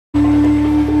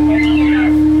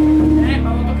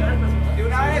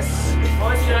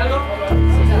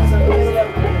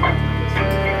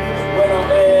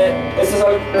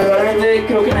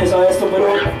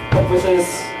pues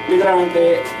es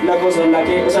literalmente la cosa en la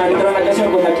que, o sea, literal la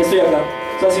canción con la que estoy acá.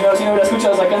 O sea, si no hubiera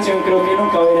escuchado esa canción, creo que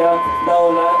nunca hubiera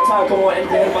dado la, o sea, como el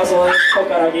primer paso de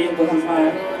tocar aquí. Entonces,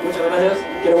 nada, muchas gracias.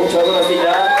 Quiero mucho a la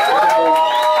silla.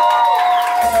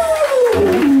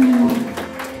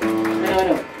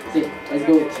 Bueno, sí, let's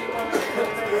go.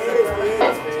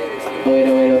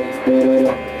 Bueno.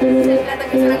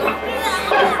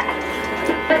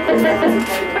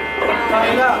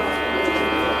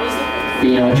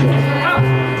 Pinocho,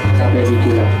 la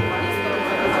película.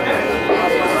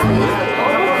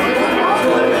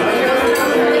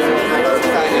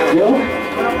 ¿Yo?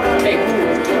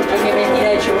 Qué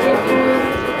mentira he hecho.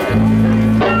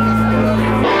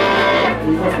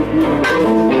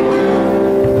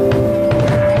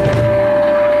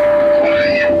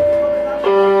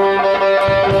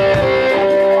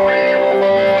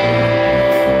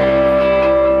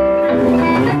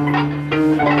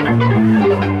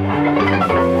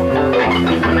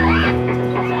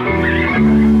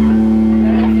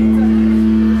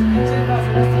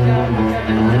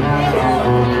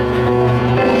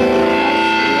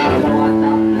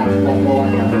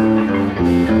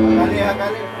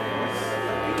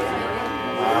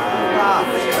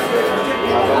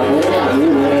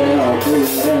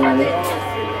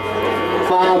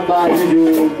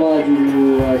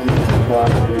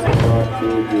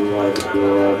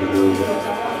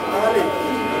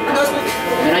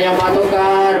 Mira, ya va a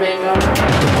tocar, venga.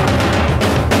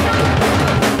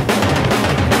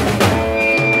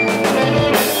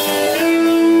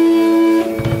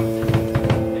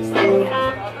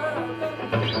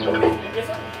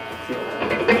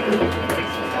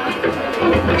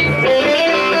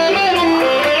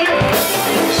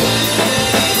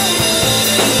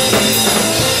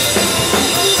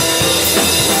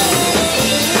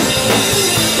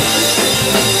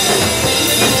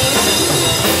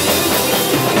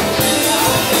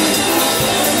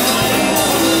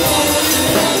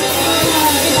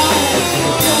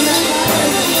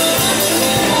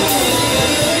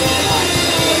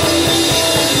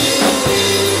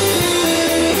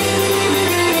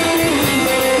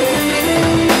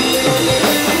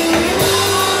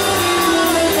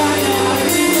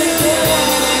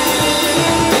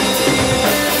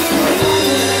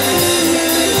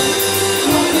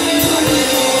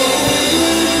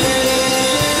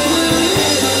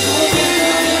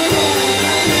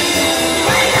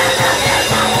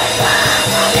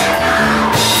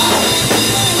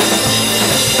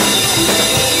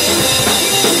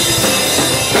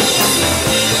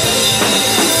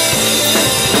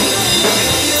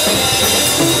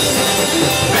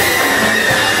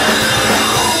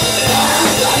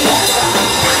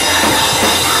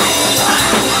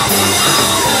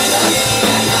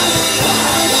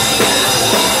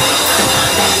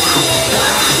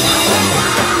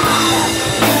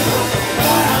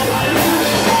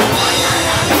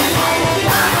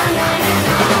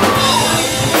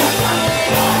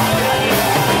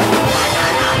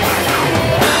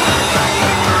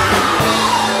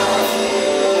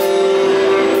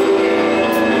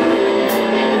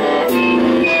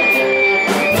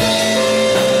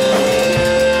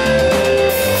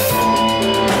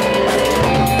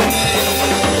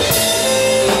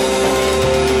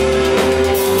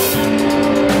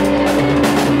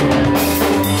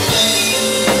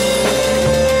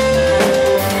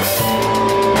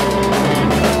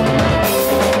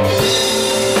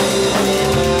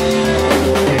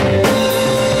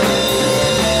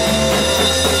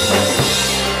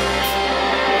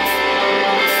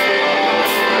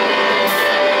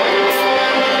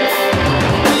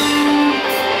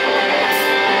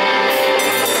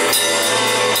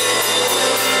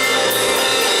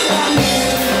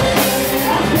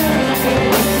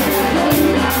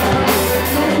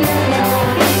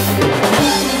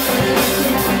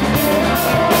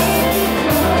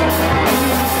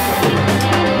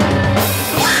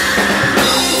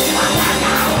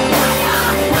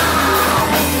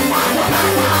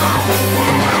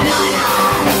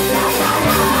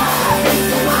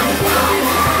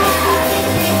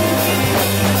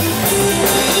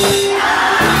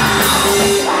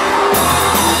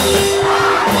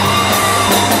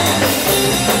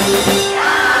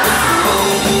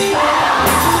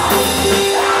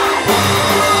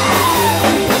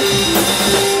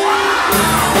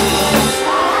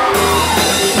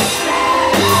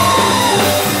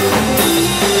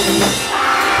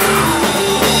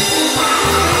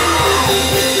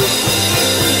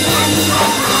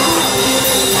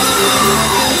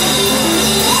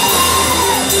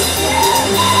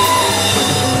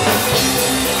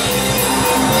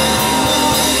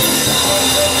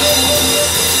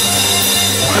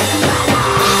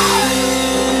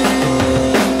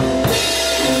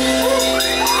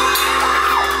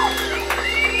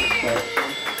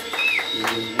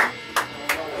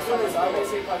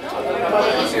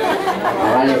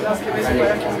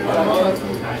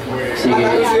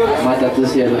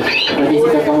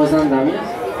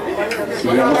 Sí,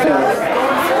 ya no creo.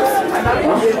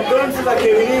 Y entonces a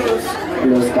que vinimos.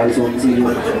 Los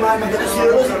calzoncillos.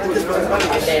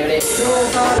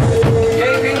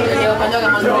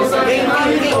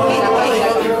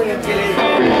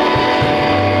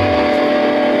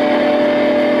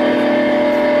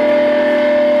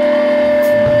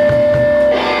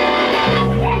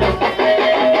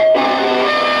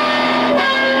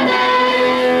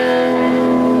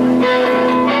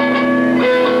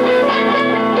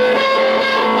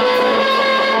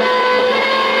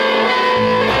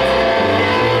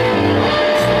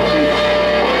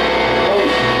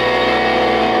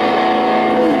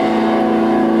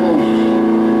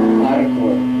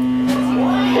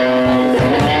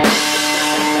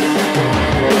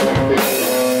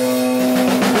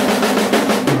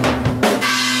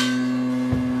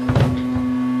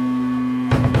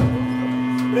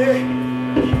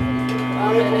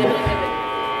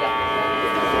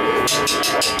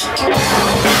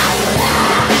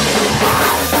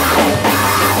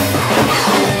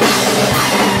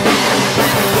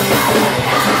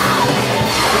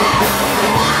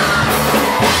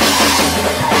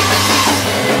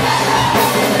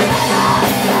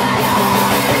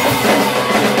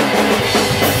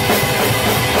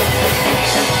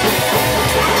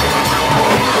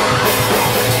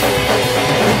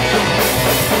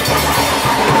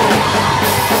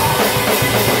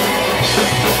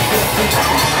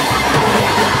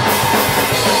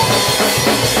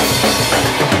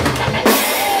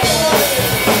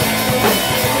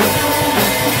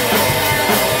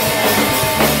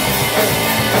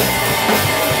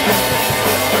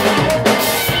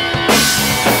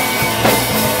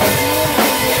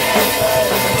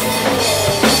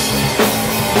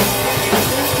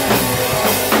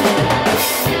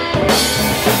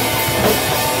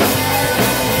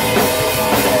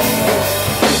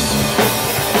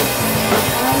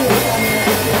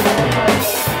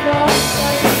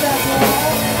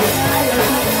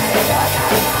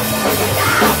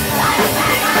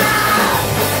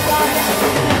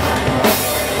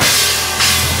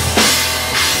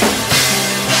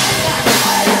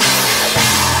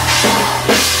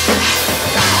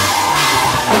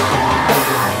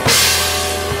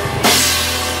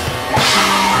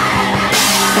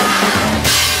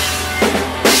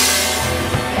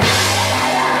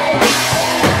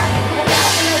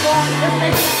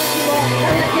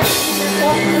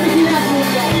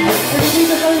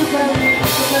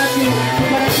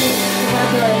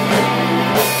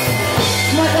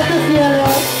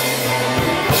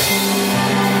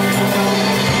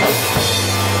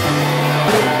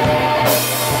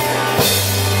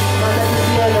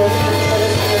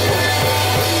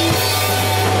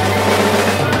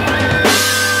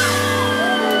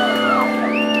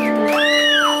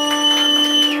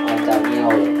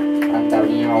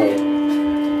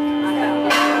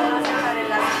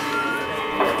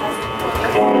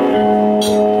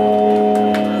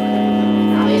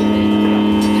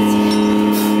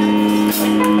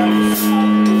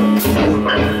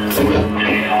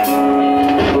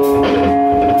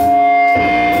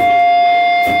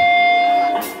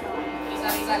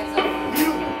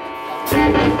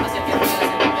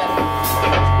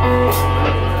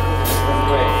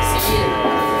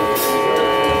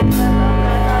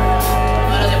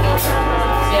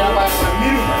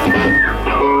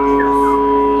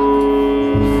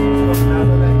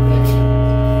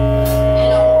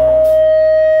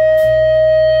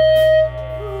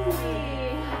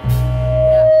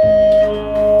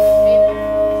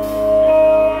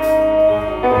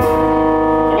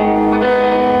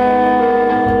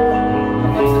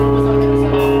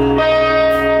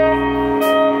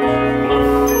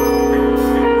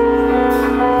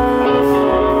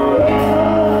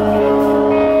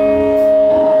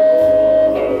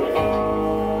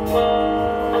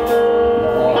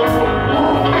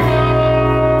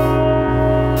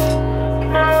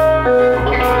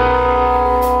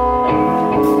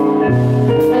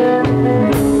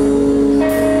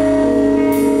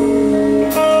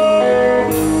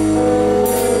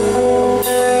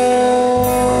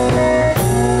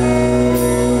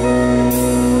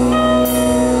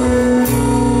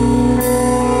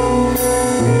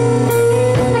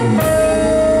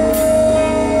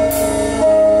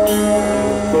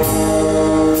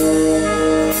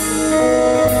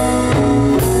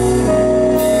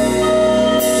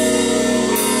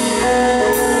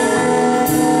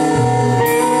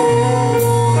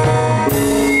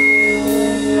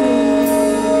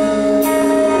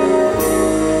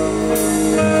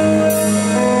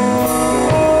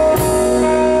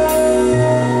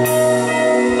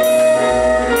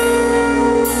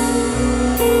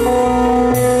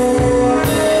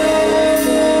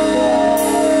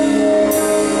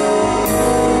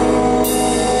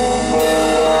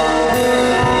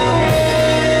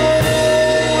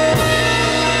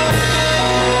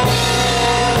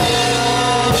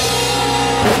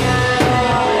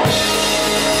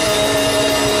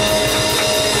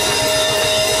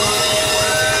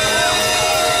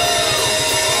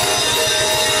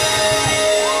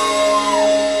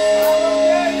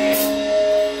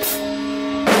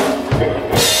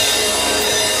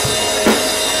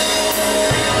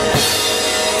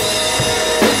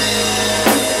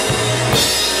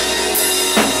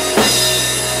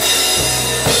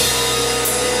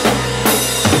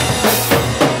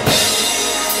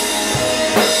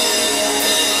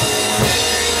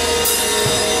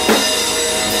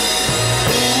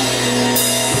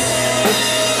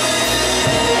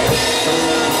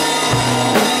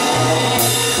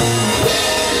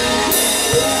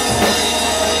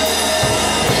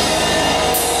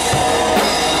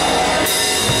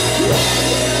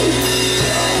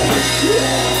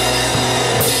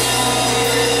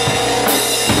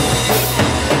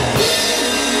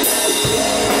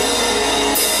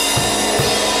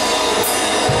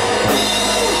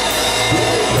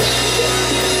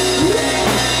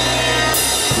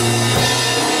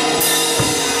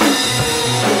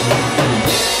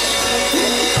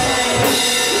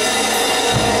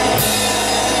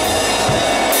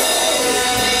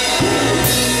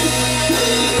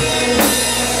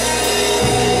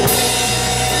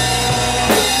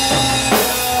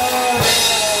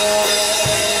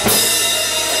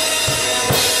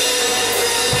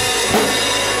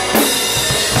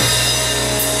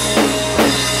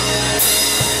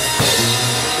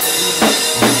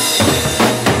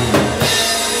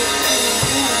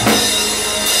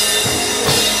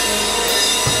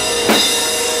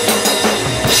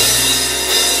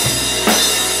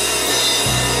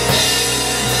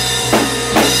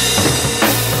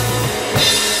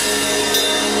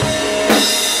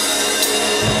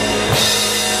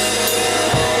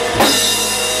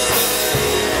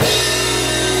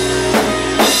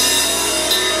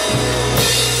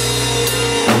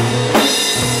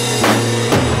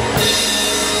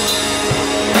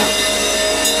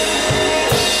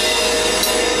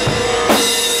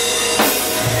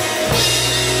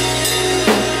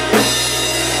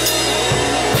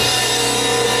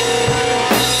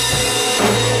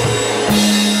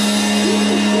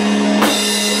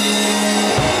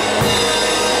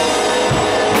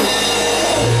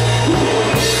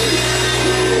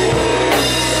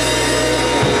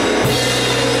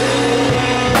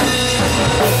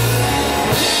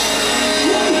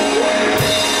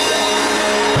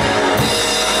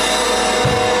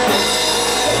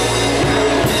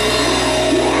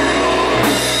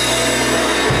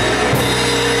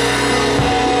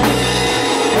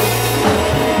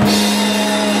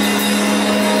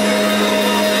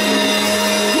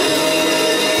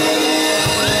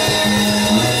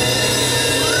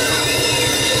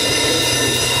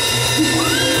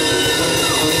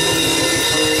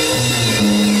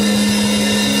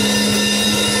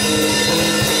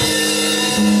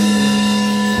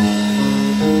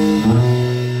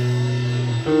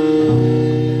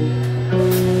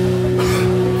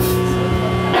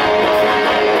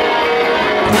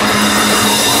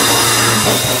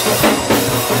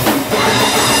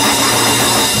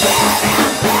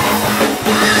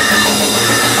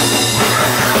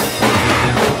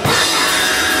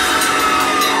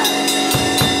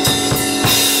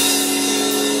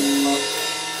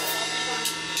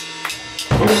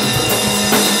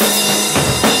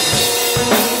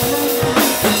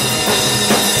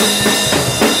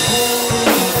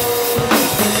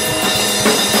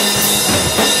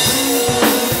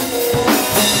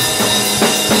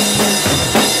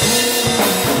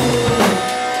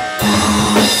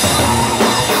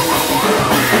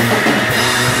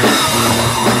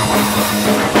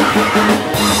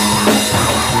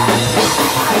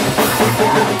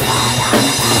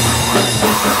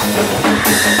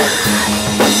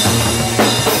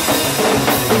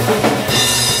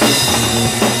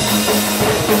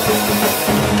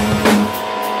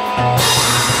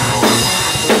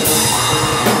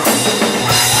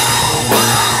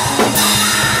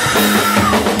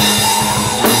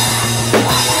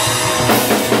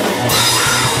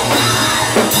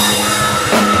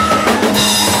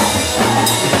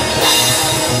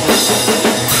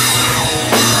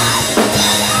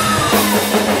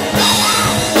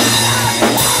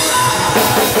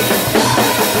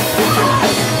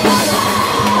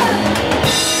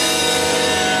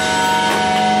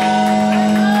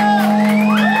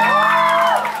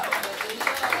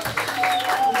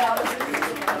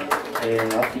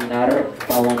 Afinar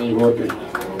pavonigote.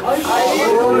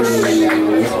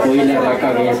 Spoiler la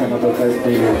cabeza, no toca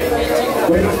spoiler.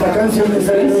 Bueno, esta canción es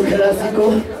algo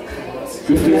clásico.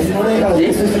 Sí, ¿Sí?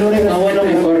 Eso es lo no, bueno,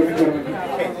 mejor.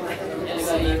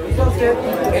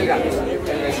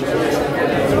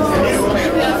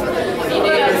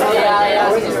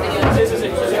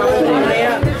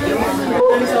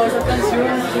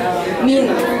 Miru.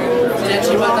 Sería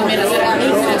chiva también hacer a mí,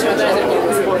 sería chiva también hacer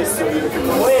con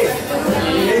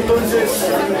entonces,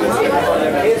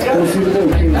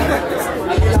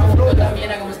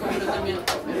 también hagamos con Miru también.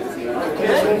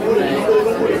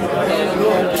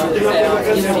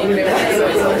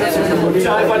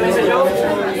 ¿Sabe cuál hice yo?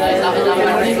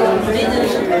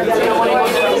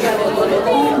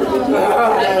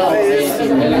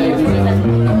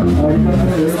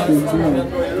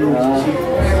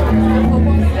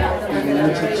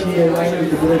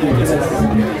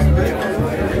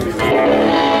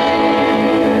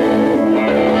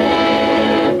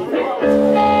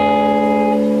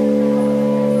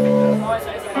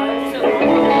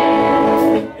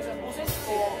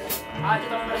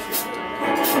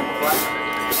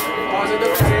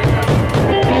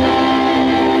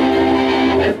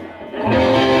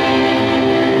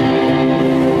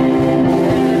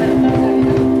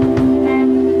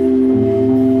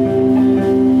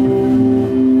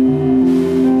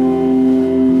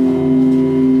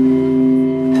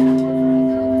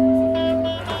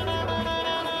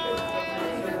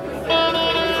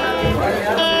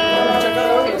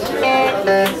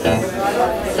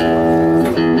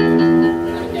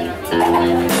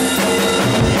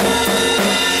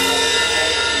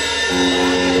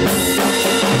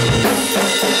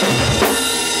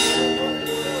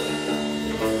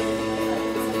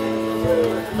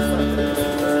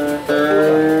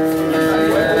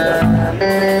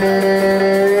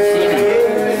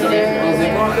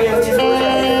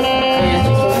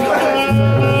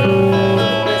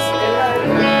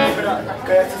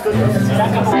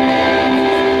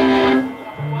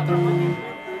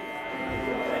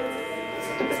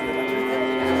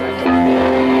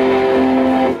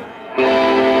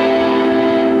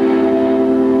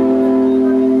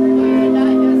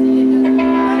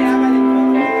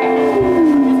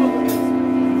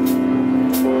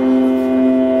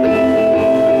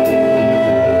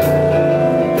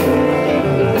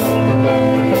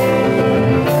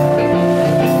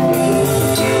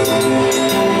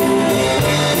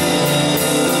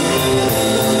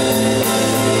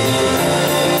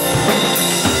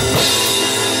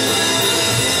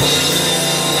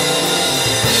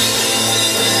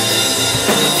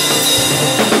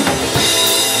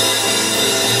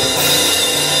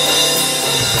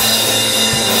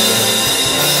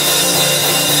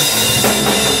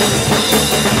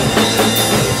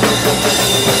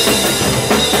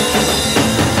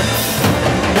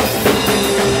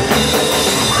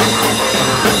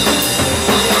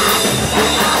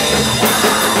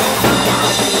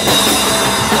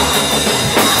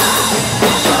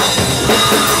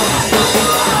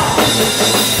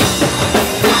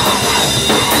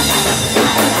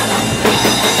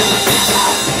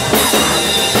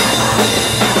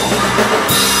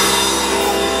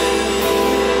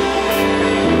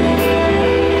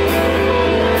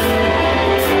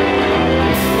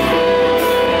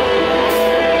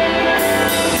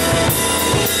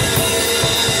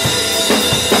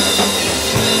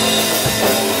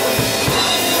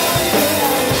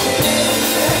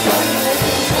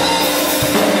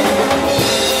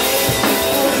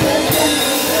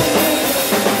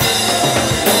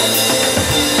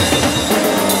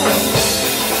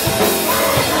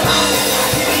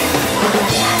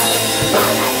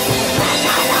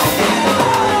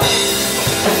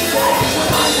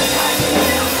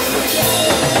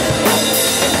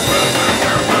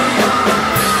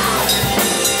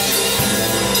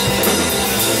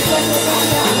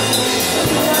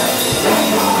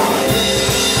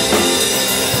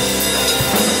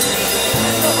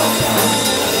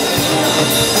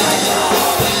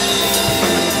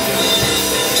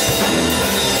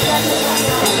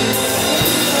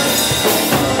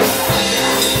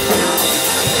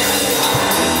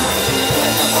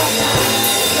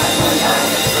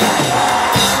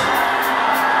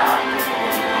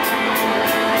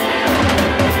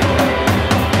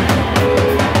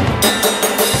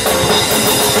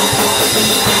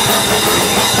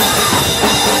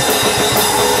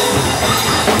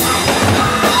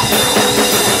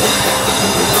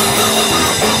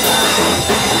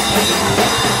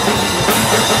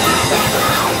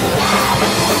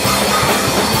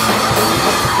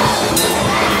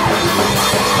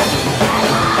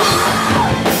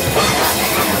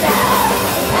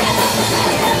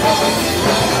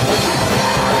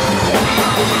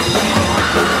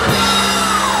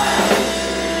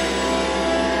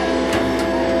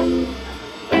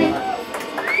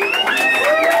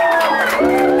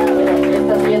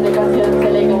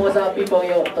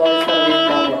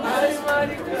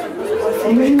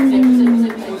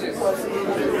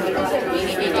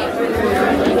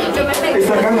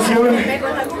 Esta canción,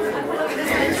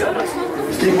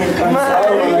 estoy muy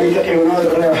cansado, marica, que uno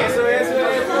rea.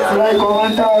 Se la dedico a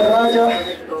Raya,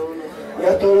 y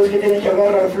a todos los que tienen que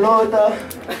agarrar flota,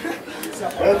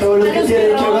 y a todos los que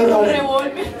tienen que agarrar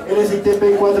el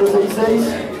SITP 466,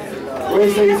 o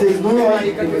el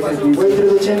 669, o el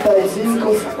 385,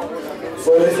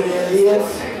 o el SD10,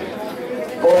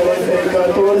 o el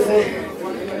SD14,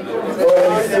 o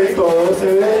el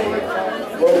 112B,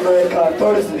 o el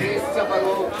 914.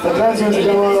 Esta canción se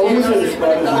llama Uso de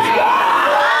Disparos.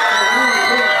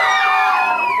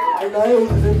 Hay nadie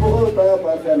usa en Bogotá,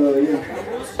 aparte a lo de bien.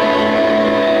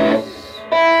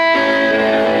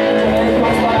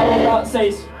 Más para ronda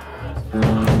 6.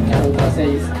 Ruta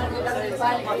 6.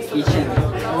 Kitchen.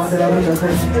 Vamos a hacer la ruta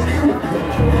 6.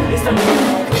 Listo.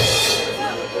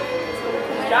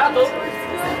 Ya, dos.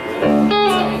 Ya.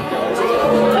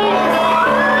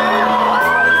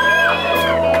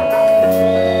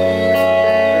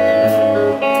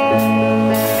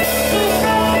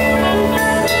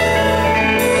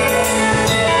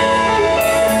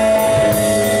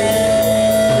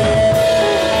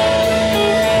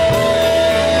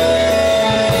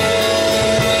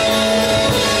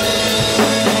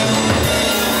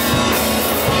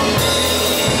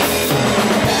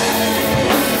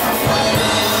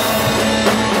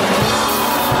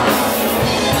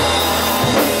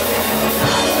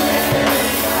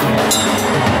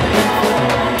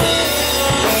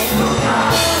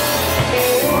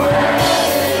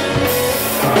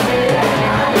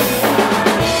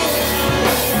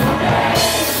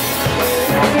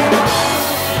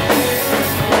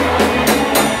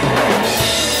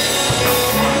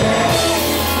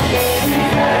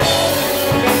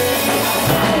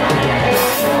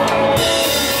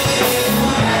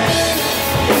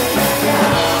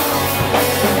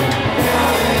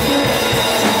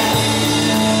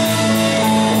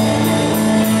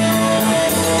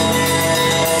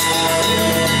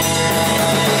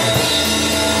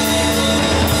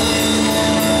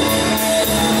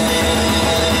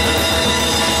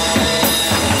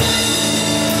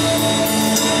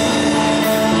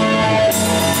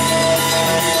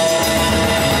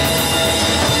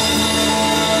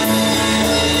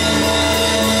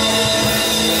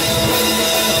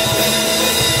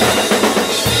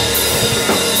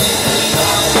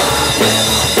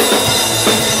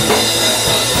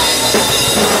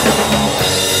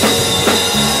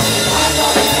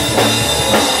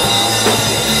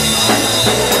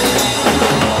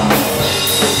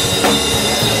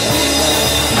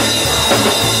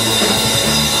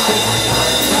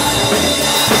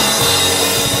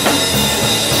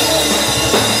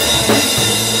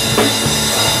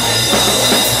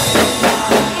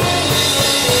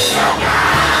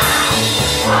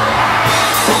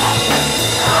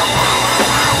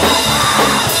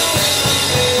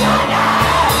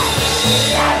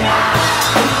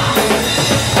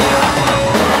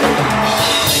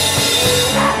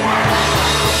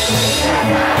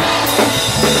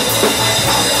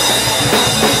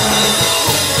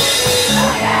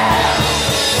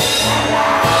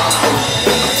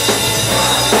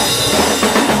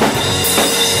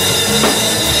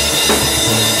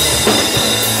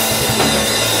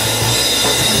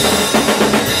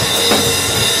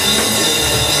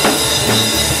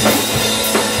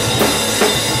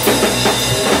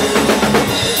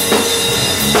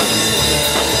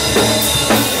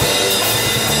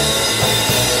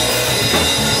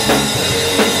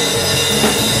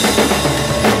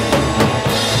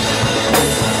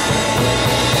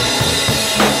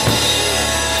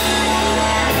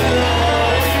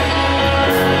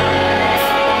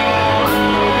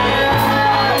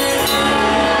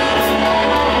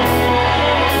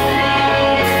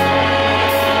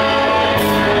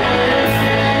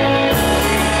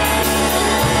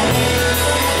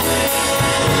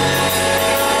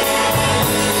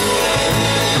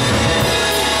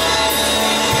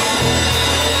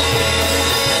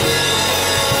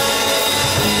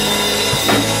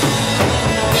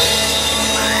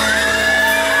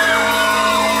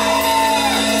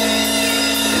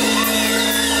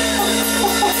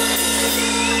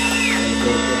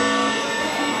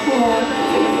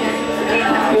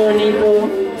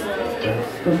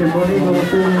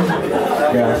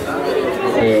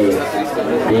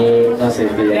 No sé,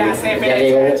 ya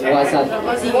llegó WhatsApp.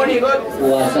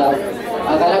 WhatsApp.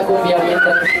 Haga la cumbia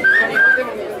mientras.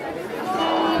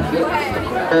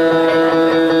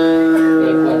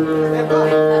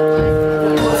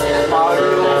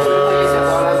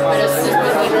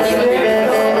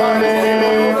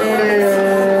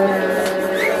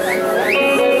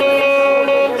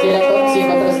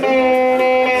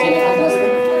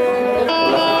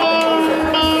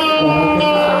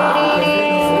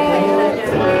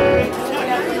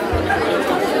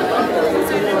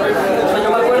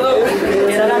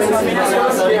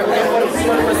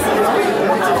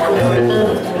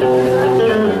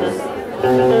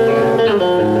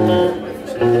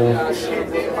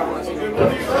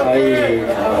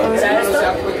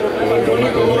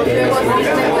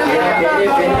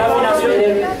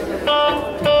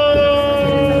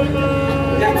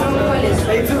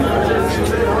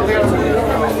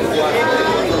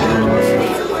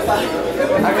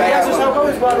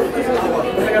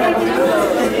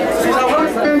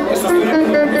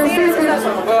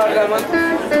 La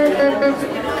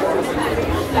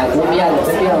cumbia, la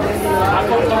cumbia.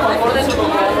 Acorde su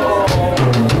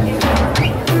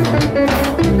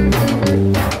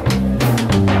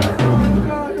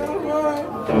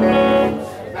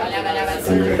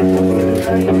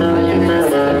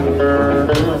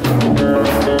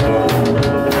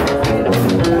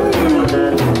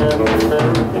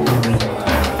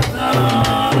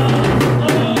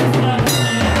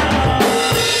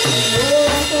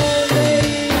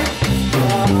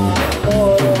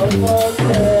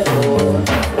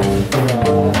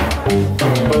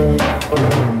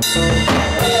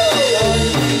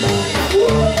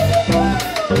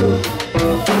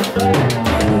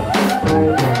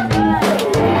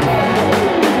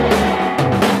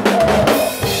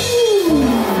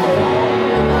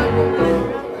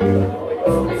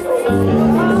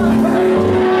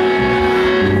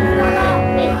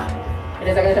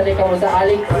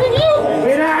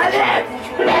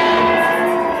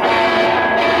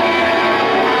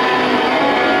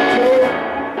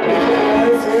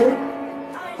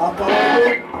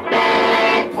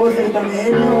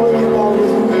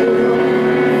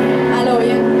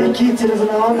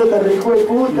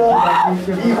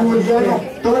y Juliano,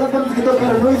 todas las bandas que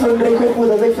tocaron hoy son re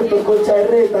hijueputas, excepto Concha de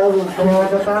Retazos.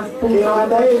 Que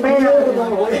banda de mierda,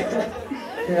 güey.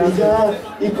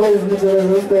 Y pues muchas gracias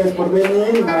a ustedes por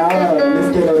venir. Nada,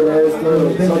 les quiero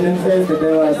agradecer. Sólense, este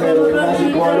tema va a ser un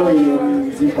clásico oro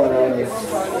y sin palabras.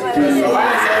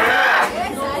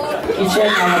 Y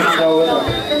Chen,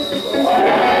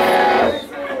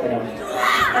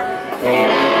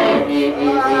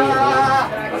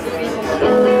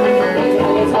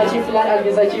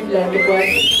 alguien va a chiflar, que pueda.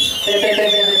 Espera.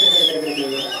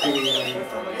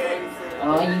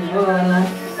 Ay, no.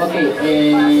 Ok,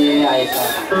 ahí está.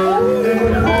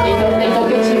 Necesito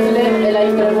que chifle el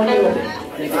intro del monigote.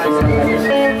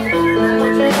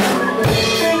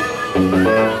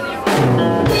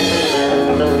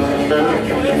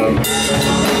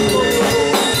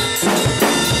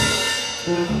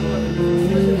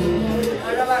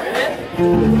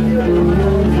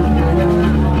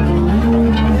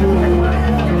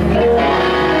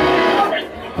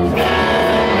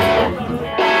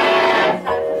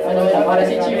 Ahora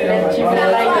sí, chifle la intro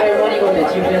del monigote,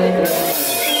 chifle la intro del monigote.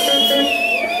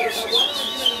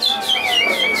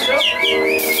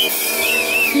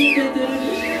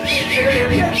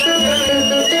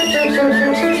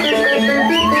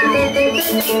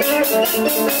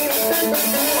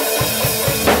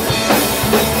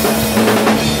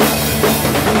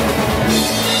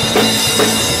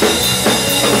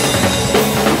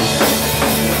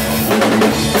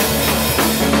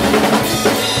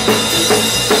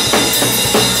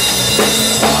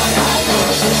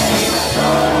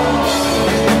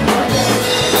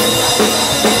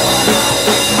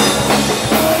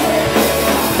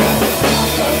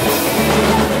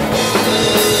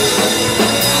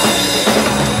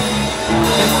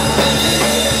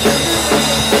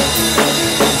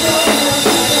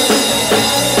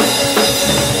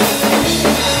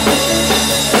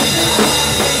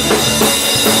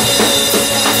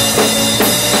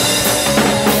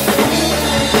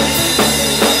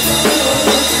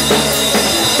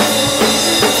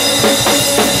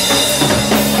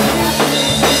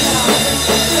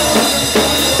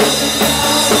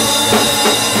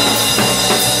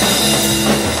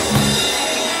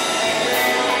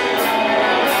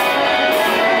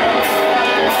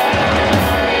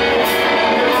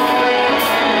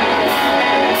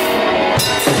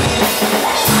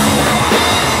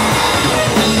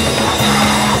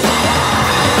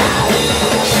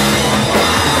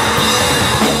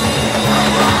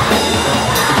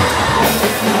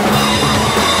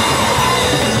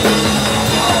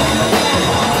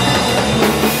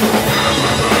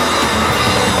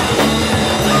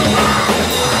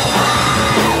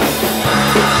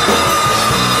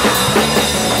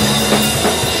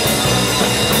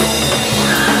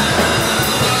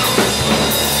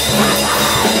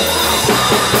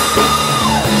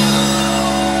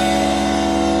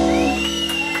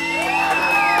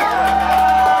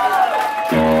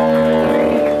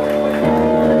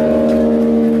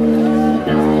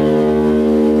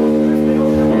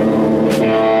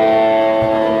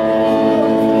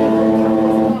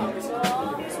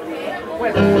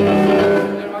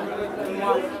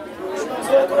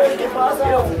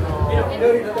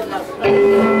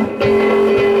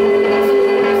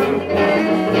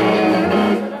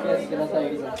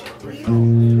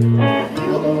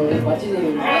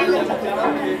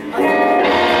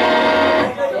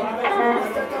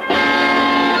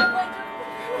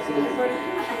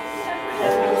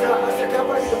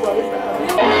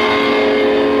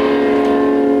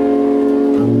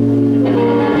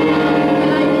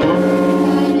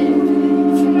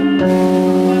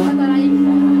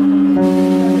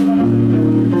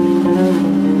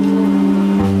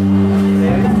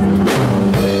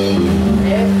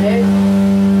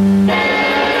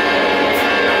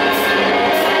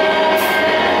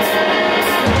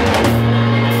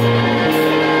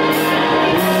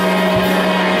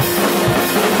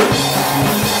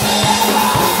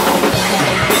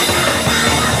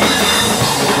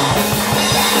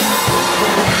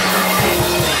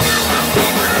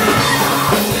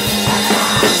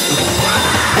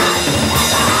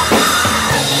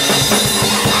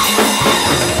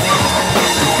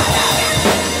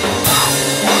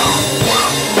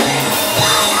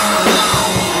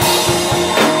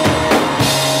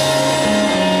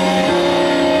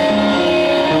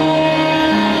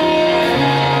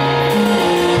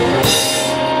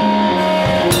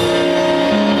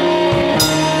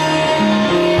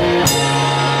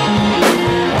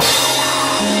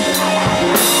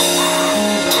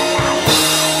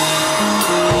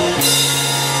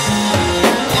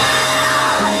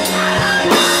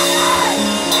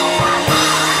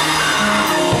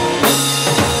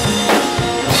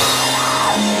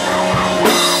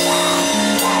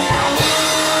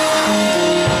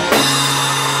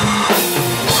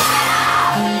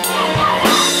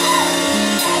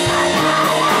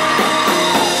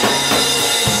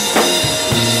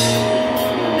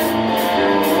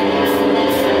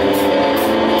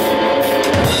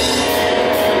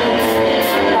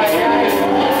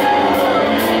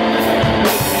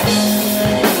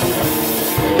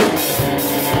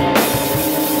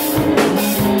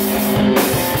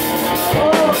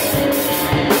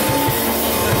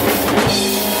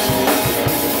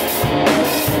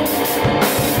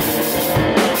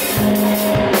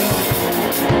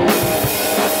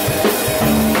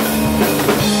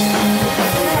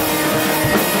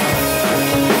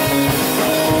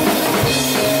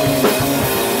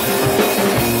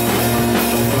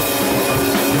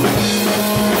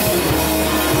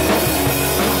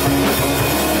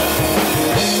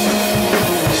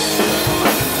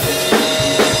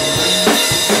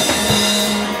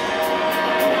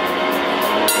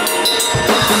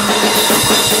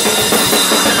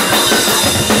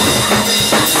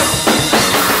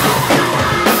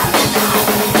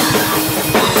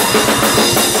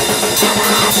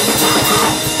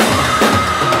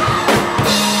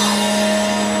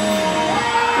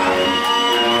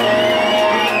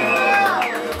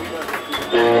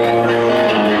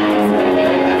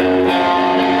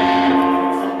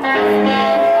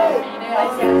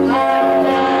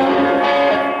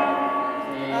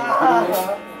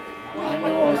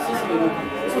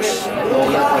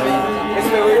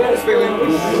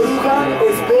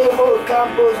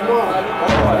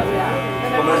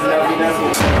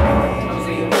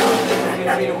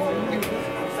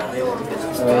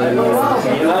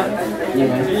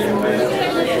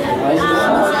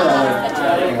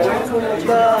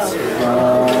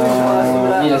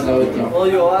 Mira, es la última.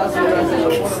 Odio basura.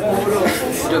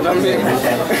 Yo también.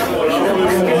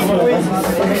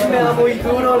 Me da muy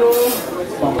duro, ¿no?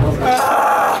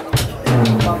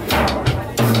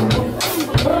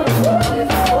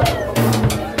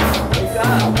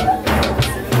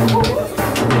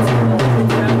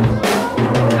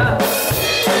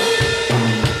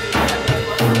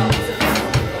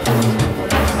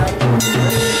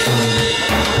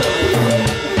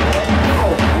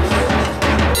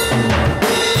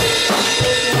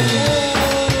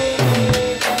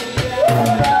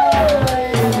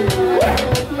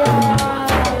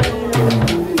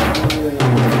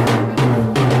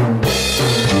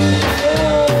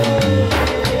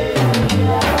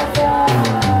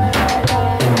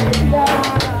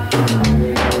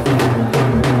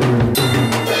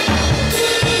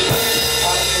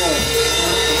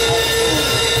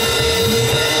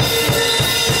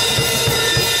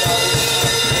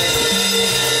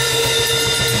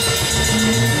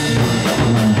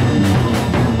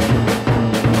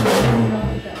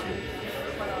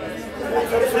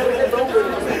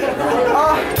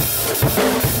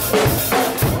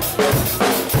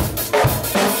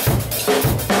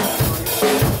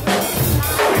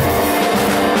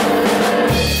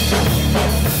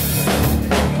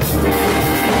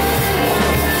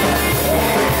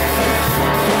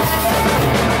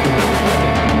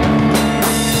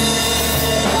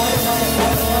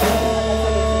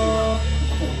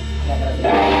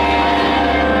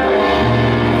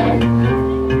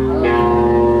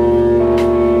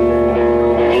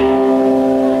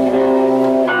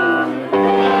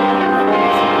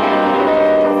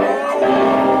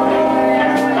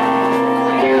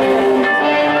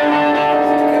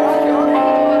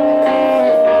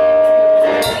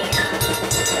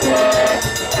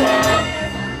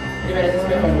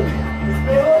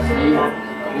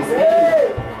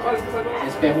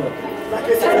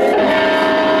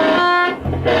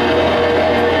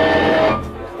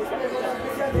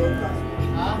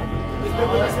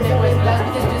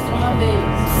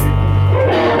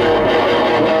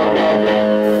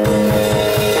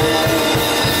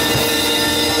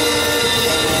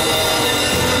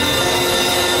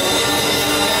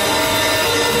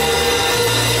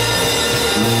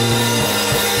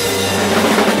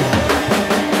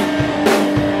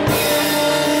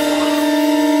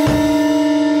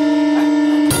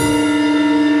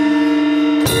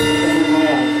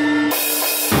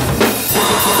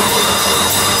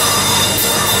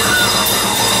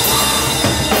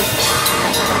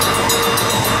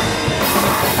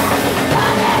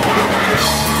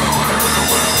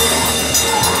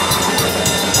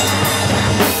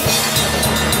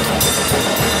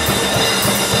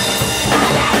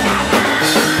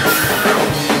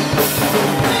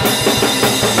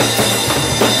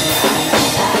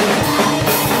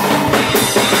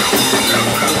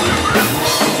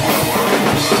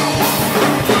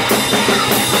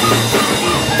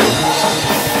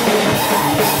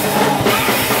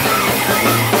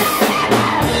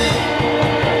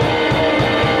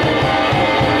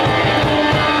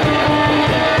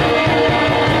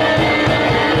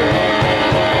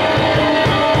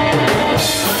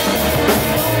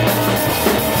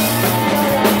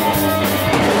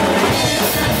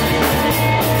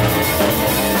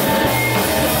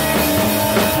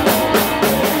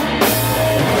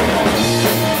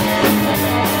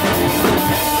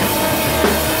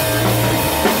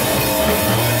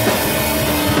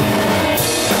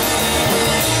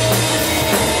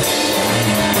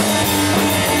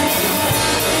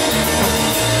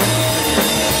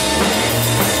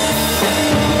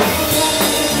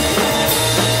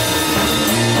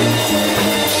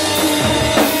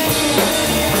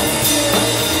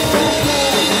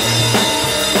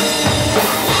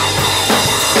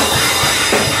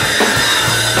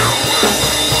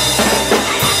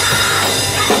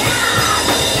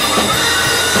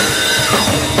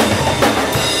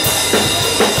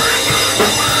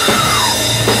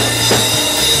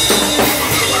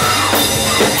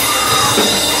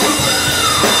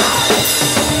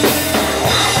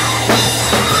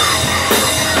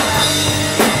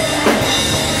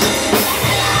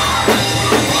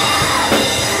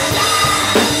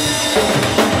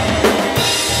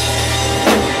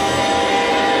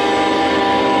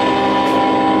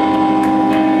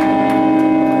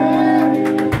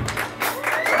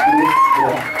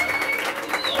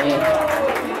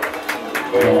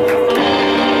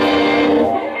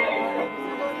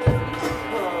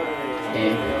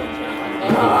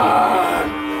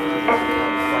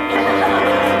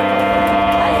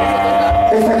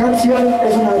 canción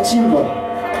es una chimba.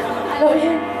 Lo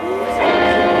bien.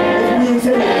 Es muy en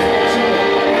serio.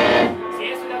 Sí,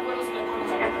 estoy de acuerdo, estoy de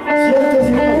acuerdo. ¿Cierto? Sí,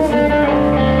 sí.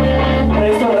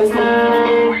 Resto.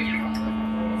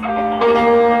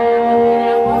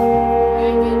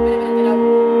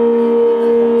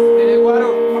 Tiene guaro.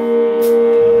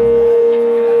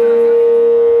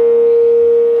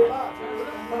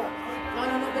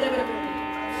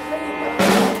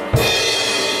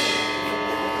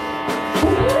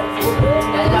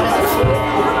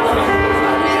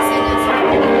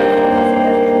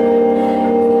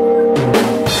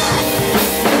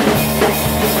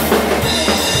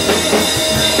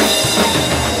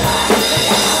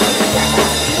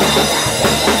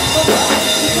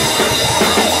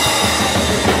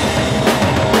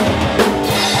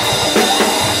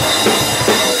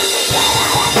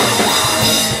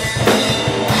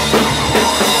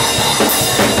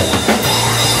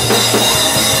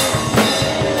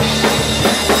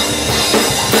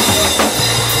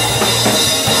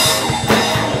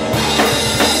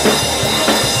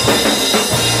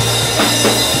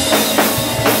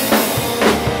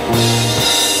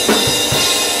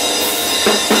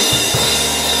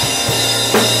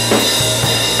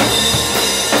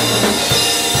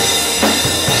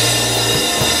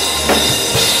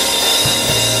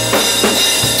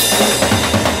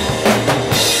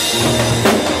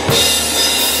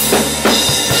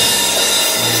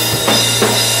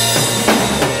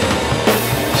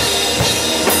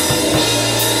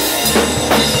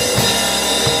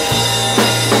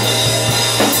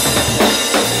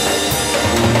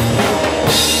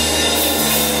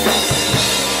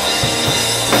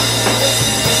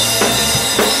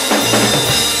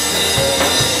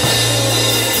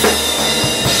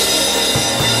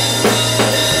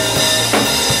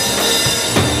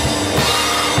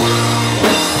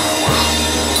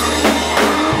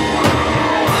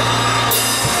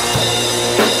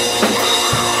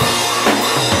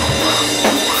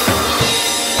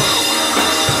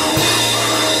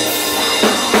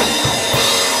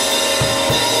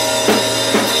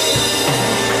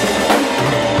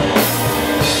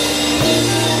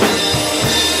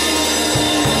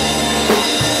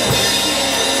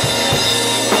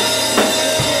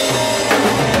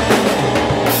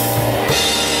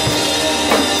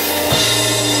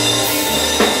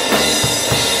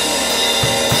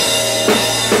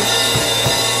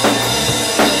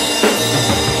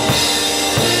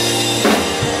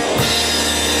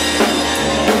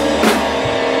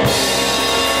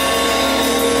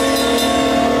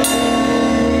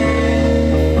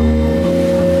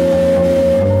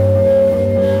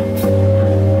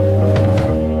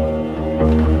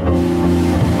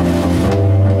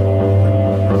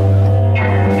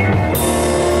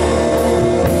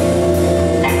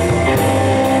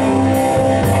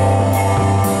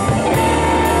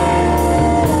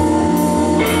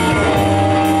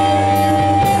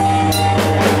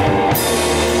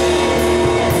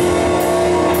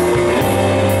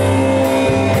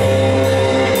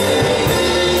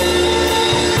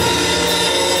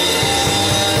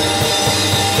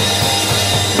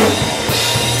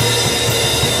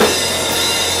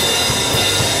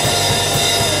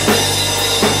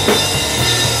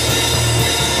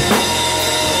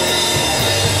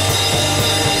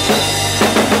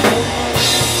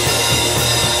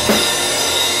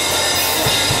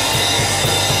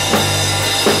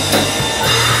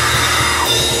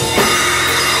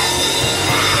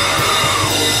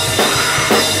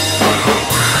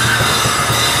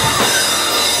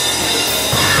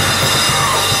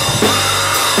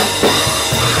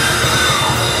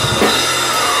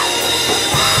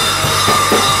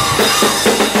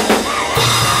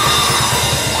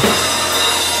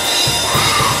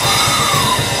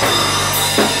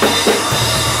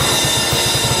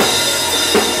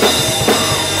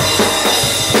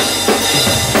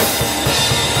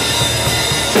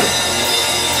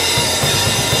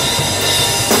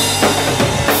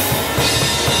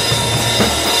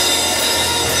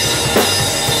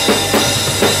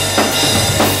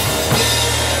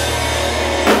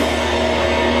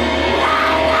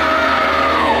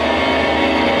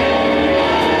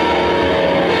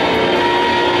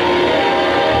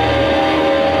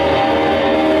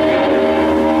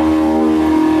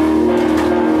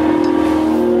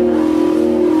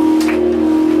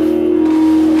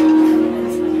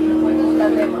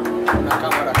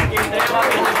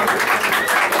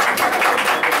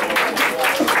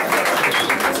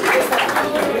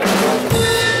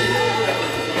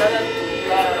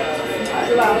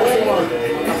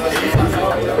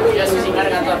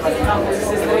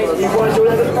 Igual yo voy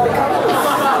a hacer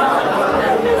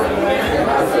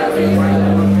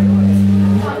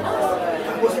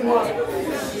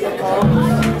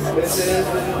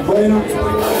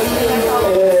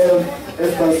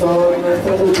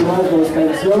las dos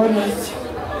canciones.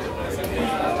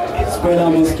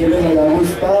 Esperamos que les haya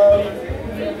gustado.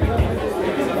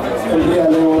 El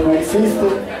diálogo no existe.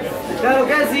 ¡Claro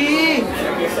que sí!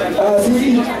 Ah,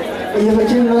 sí. ¿Y eso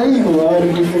quién lo dijo? A ver,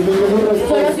 que su Solo si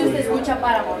respuesta. usted escucha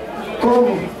Paramore.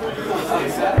 ¿Cómo?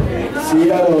 Sí,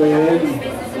 ya lo ven.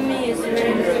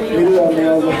 Miru, dame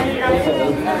agua, por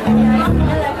favor.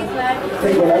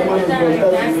 Tengo las manos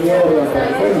vueltas de mierda.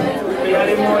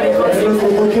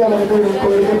 Bueno, ¿por qué vamos a poner un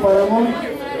cover de Paramore?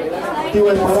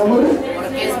 ¿Tío el Paramore?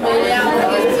 Porque es pelea,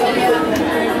 porque es pelea.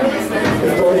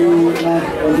 Estoy... nah,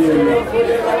 olvídenlo.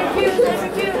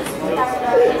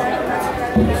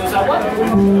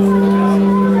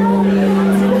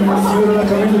 ¿Sí vieron la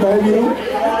camiseta de Miru?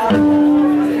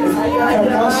 Es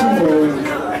Kakashi, bro.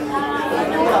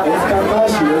 Es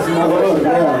Kakashi, es una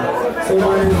gorra. Se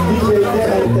llama el DJ de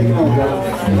el Tecno, bro.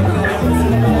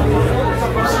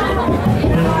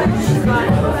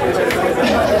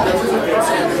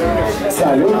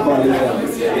 Salud, marica.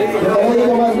 Yo te lo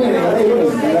digo más bien, dale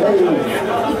uno.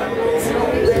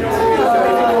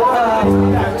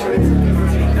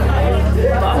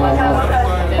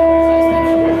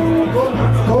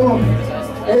 ¿Cómo?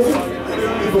 ¿Es?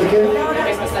 ¿Y por qué?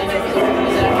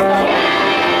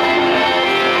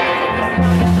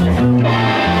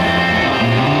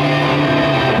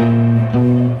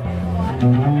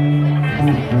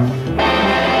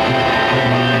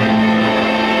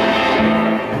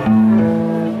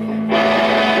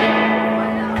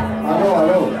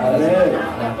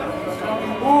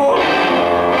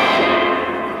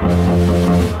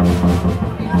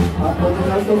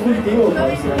 Cultivo,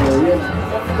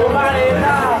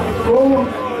 ¿cómo?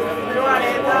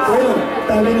 Bueno,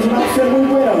 también es una opción muy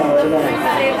buena, la verdad.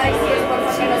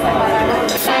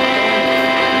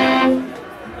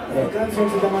 La canción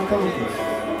se llama Campos.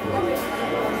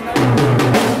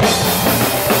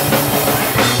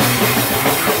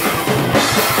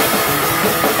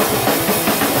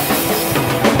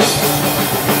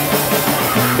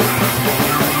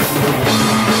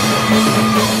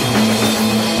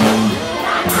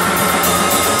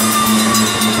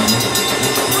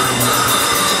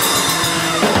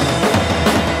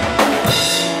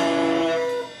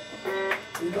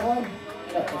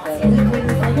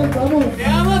 ¡Te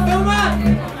amo, toma!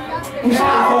 ¡Usa!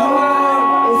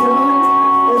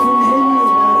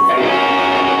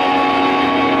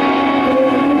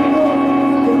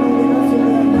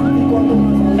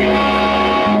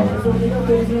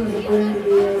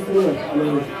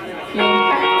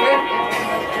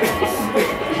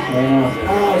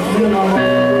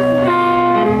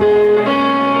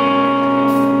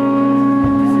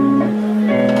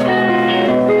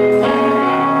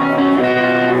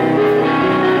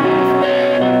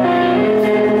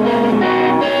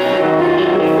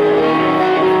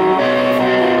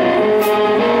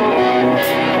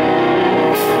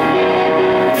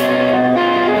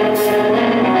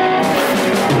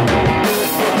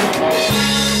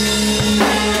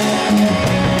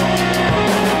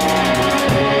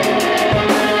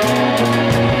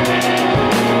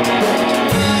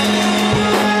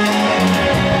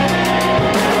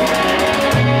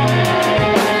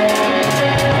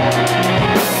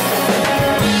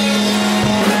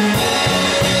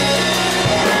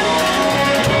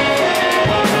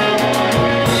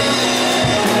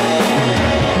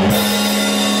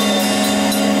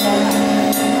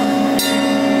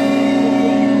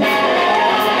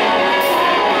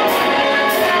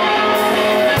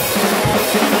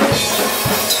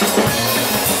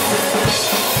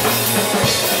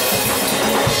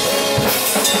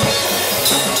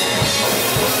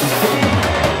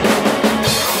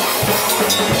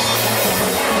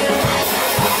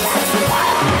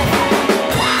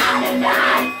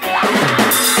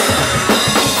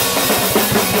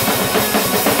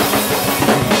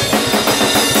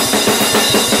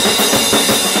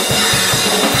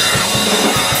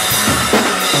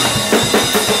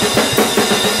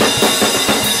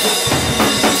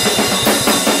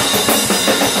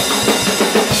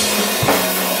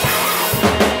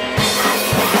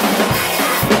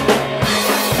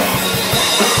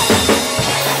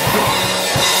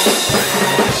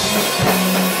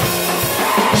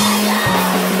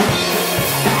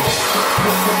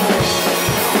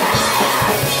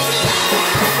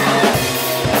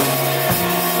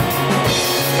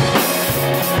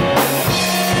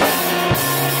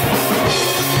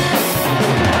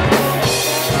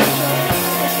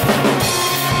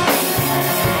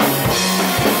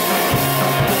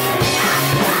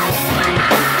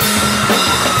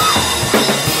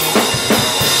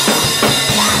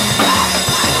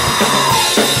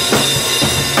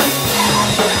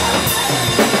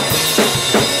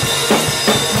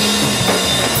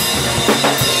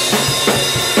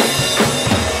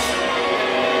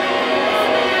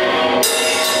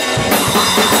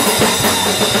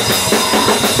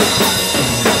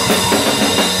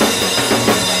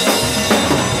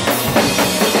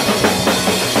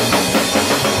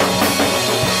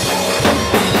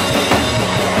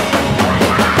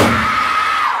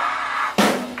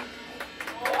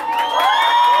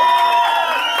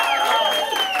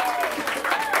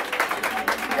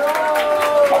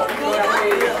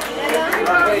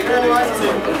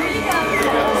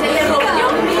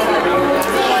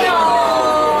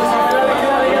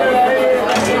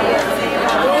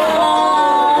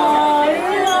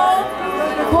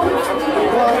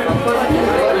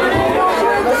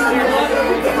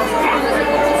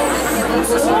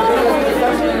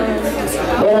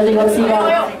 Siga, siga.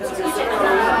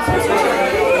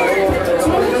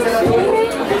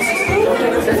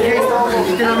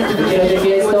 Quiero de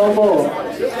fiesta, ojo.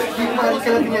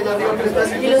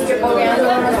 Y los que poguean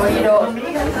son unos piro.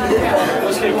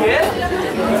 ¿Los que qué?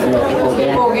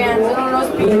 Poguean son unos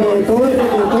piro.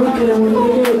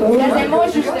 Y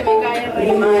hacemos y usted me cae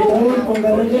re mal.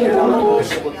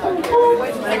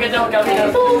 ¿De qué tengo que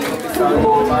afinar?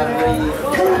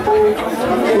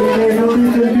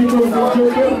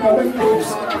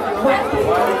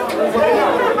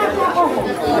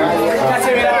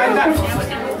 Casi me la banda.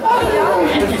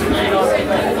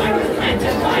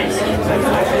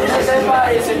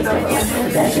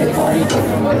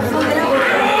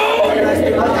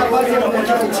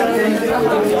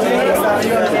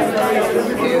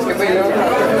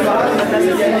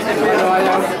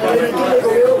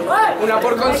 Una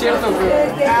por concierto.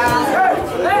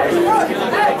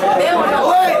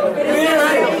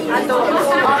 A todos.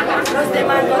 Los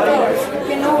demás no.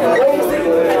 Que no.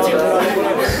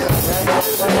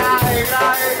 Grave,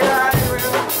 grave, grave.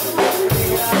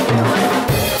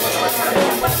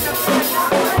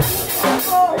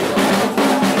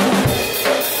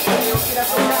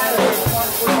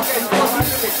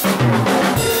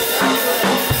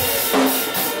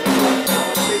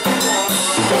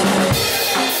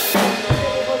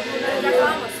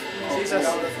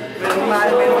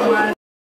 Menos mal.